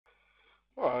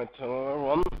Alright, hello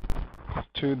everyone.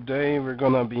 Today we're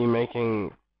gonna be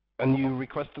making a new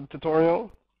requested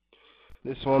tutorial.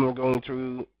 This one we're going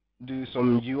to do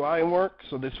some UI work,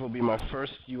 so this will be my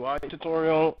first UI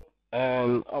tutorial,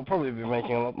 and I'll probably be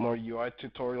making a lot more UI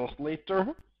tutorials later.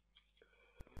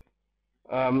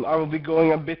 I will be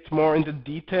going a bit more into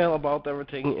detail about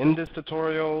everything in this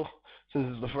tutorial, since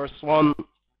it's the first one,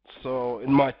 so it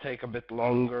might take a bit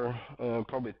longer,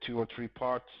 probably 2 or 3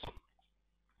 parts.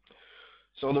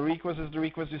 So the request is the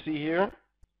request you see here.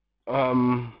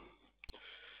 Um,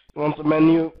 you want a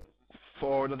menu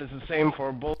that is the same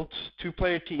for both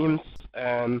two-player teams,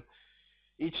 and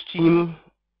each team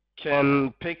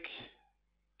can pick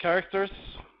characters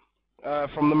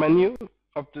from the menu,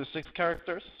 up to 6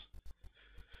 characters,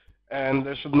 and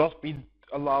there should not be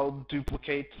allowed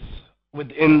duplicates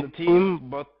within the team,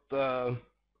 but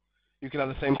you can have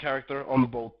the same character on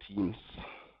both teams,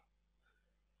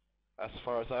 as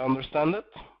far as I understand it.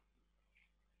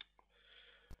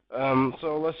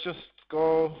 So let's just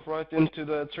go right into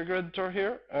the trigger editor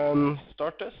here and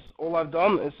start this. All I've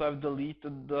done is I've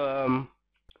deleted the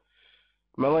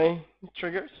melee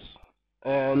triggers,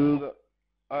 and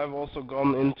I've also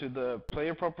gone into the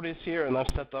player properties here, and I've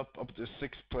set up to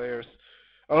 6 players.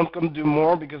 I'm not going to do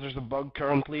more because there's a bug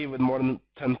currently with more than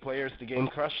 10 players the game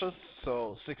crashes,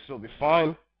 so 6 will be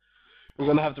fine. We're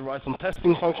going to have to write some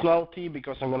testing functionality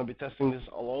because I'm going to be testing this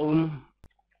alone,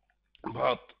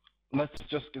 but let's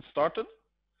just get started.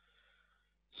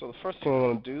 So the first thing I'm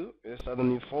going to do is add a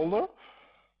new folder,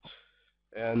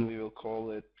 and we will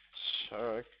call it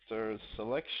character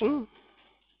selection.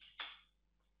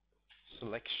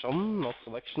 Selection, not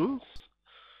selections.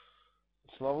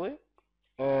 It's lovely.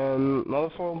 And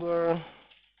another folder.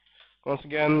 Once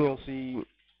again, you'll see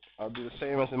I'll do the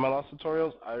same as in my last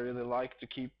tutorials. I really like to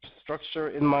keep structure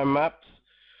in my maps,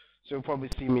 so you'll probably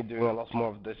see me doing a lot more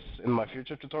of this in my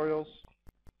future tutorials.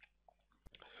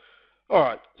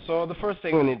 Alright, so the first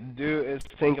thing we need to do is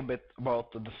think a bit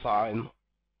about the design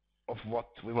of what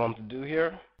we want to do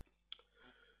here.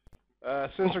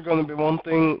 Since we're going to be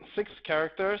wanting 6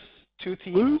 characters, 2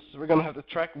 teams, we're going to have to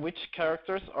track which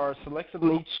characters are selected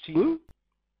in each team.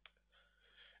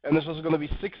 And there's also going to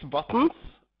be 6 buttons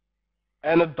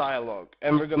and a dialog,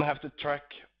 and we're going to have to track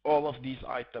all of these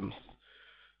items.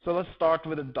 So let's start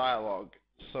with a dialog.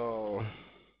 So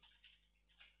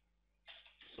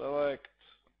select.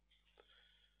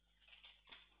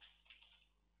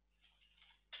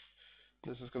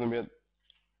 This is going to be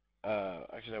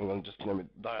actually I'm going to just name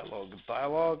it dialog,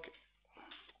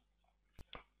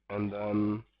 and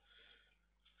then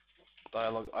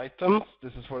dialog items.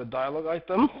 This is for the dialog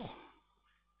items.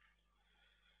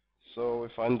 So we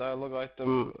find dialog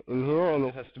item in here, and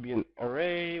it has to be an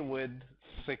array with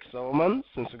 6 elements,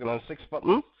 since we're going to have 6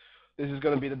 buttons. This is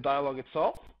going to be the dialog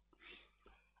itself.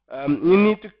 You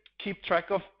need to keep track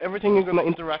of everything you're going to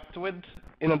interact with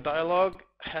in a dialog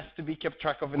has to be kept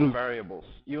track of in variables.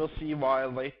 You will see why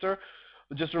later.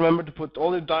 But just remember to put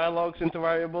all your dialogues into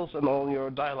variables, and all your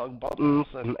dialog buttons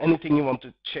and anything you want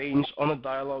to change on a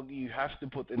dialog you have to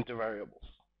put into variables.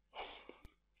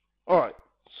 Alright,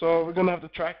 so we're going to have to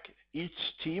track each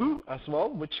team as well,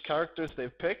 which characters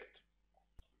they've picked.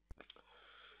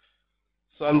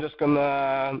 So I'm just going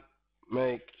to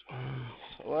make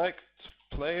select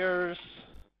players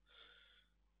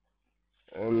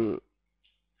and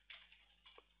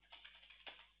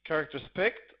characters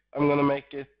picked. I'm going to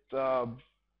make it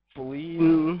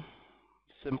Boolean,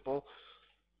 simple.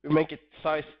 We make it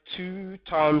size 2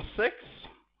 times 6.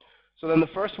 So then the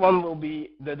first one will be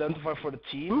the identifier for the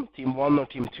team 1 or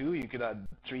team 2. You could add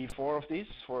 3, 4 of these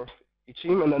for each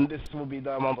team, and then this will be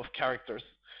the amount of characters.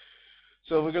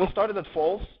 So we're going to start it at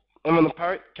false, and when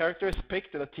the character is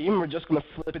picked at a team, we're just going to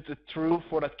flip it to true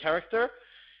for that character,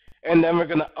 and then we're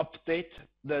going to update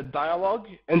the dialog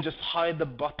and just hide the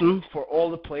button for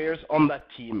all the players on that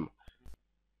team.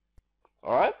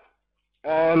 Alright?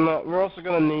 And we're also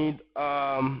going to need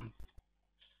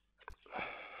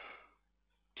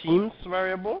teams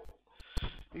variable.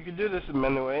 You could do this in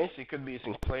many ways. You could be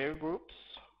using player groups.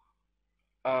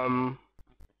 I'm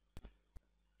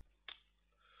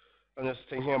just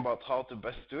thinking about how to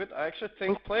best do it. I actually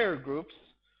think player groups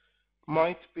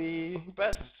might be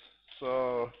best.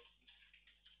 So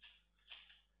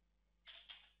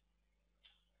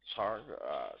char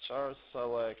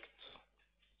select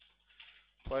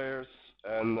players,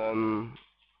 and then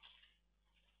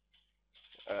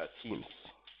teams.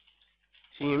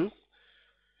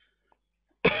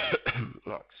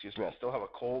 No, excuse me, I still have a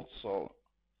cold, so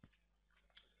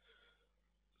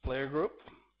player group,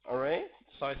 array,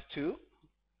 size 2.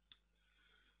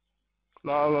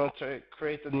 Now I'm going to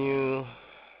create a new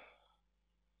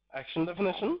action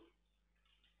definition,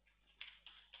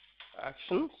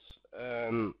 actions,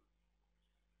 and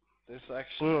this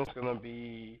action is gonna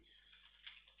be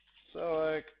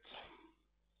select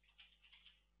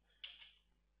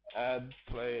add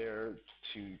player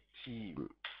to team,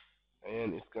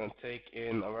 and it's gonna take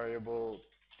in a variable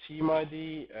team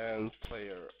ID and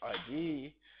player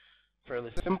ID.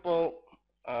 Fairly simple.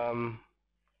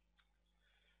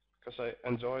 Because I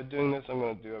enjoy doing this, I'm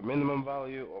going to do a minimum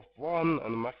value of 1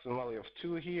 and a maximum value of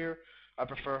 2 here. I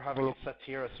prefer having it set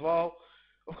here as well.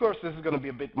 Of course, this is going to be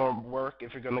a bit more work.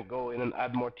 If you're going to go in and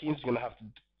add more teams, you're going to have to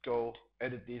go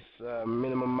edit these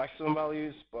minimum maximum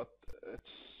values, but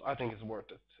I think it's worth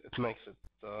it. It makes it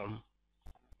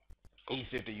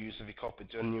easier to use if you copy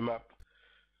to a new map.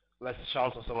 Less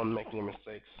chance of someone making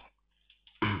mistakes.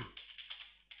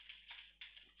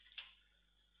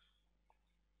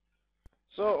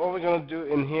 So all we're going to do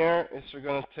in here is we're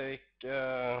going to take...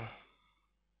 I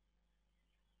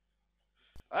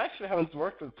actually haven't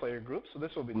worked with player groups, so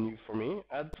this will be new for me.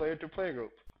 Add player to player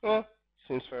group.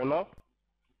 Seems fair enough.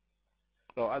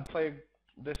 No, add player...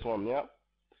 this one, yeah.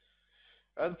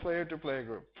 Add player to player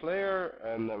group. Player,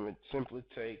 and then we simply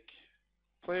take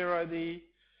player ID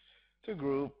to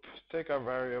group, take our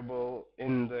variable,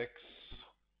 index,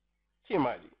 team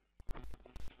ID.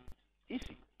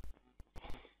 Easy.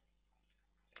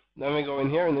 Then we go in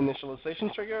here in the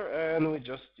initialization trigger and we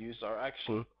just use our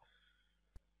action.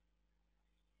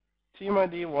 Team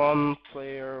ID 1,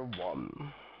 player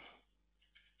 1.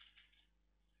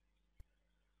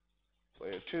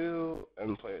 Player 2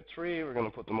 and player 3, we're going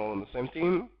to put them all in the same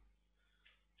team.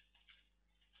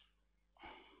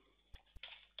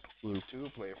 Team 2,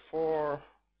 player 4.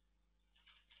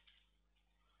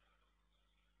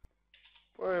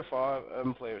 Player 5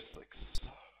 and player 6.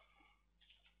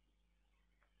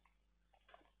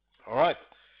 Alright,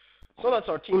 so that's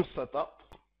our team set up.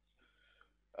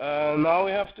 Now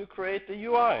we have to create the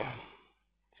UI.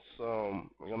 So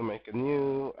we're going to make a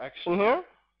new action here.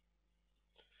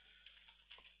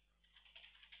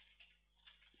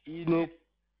 Init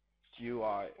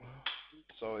UI.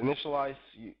 So initialize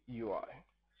UI.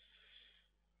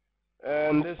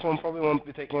 And this one probably won't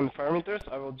be taking any parameters.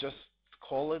 I will just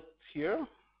call it here.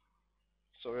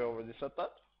 So we already set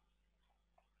that.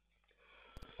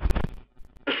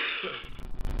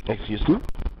 Excuse me.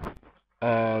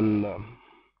 And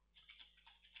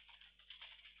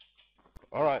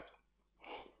alright.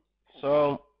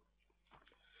 So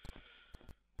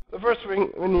the first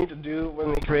thing we need to do when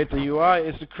we create the UI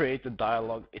is to create the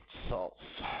dialog itself.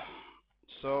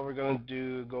 So we're going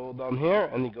to go down here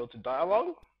and you go to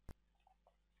dialog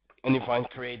and you find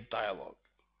create dialog.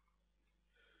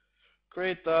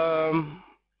 Create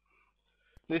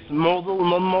this modal,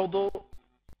 non-modal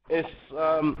is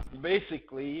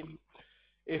basically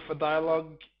if a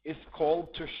dialog is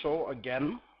called to show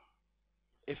again.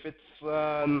 If it's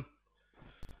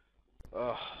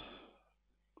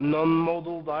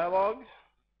non-modal dialog,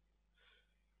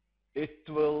 it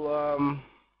will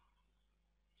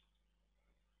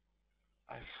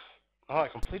I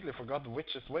completely forgot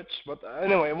which is which, but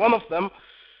anyway, one of them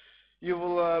you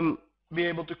will be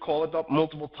able to call it up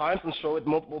multiple times and show it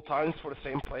multiple times for the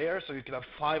same player, so you can have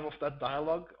 5 of that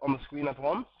dialogue on the screen at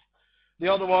once. The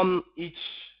other one, each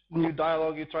new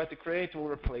dialogue you try to create will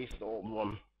replace the old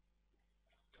one.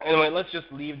 Anyway, let's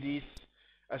just leave these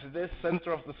as it is.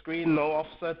 Center of the screen, no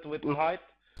offset, width and height.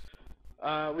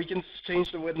 We can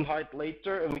change the width and height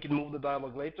later, and we can move the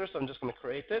dialogue later, so I'm just going to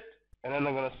create it. And then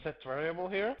I'm going to set variable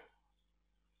here.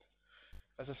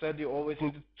 As I said, you always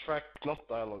need to track, not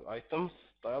dialogue, items,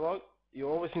 dialogue. You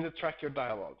always need to track your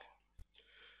dialogue.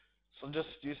 So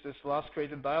just use this last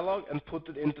created dialogue and put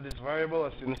it into this variable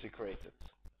as soon as you create it.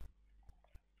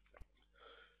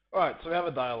 Alright, so we have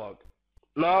a dialogue.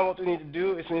 Now what we need to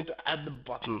do is we need to add the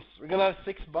buttons. We're going to have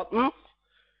 6 buttons.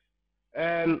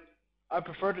 And I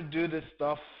prefer to do this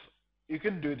stuff. You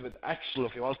could do it with action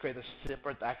if you want to create a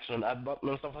separate action and add button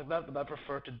and stuff like that. But I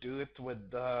prefer to do it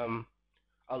with a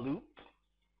loop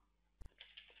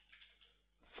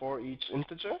for each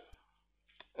integer.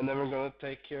 And then we're going to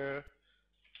take here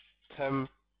temp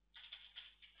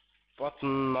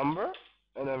button number,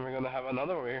 and then we're going to have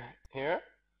another way here,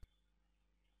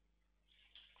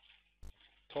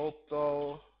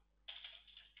 total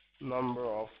number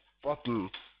of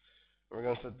buttons. We're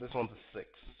going to set this one to 6.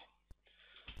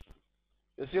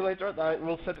 You'll see later that I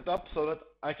will set it up so that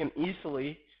I can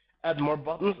easily add more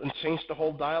buttons and change the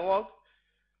whole dialogue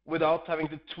without having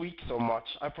to tweak so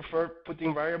much. I prefer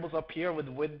putting variables up here with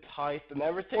width, height, and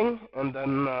everything, and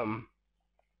then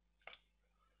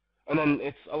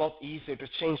it's a lot easier to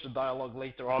change the dialogue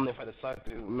later on if I decide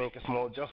to make a small adjustment.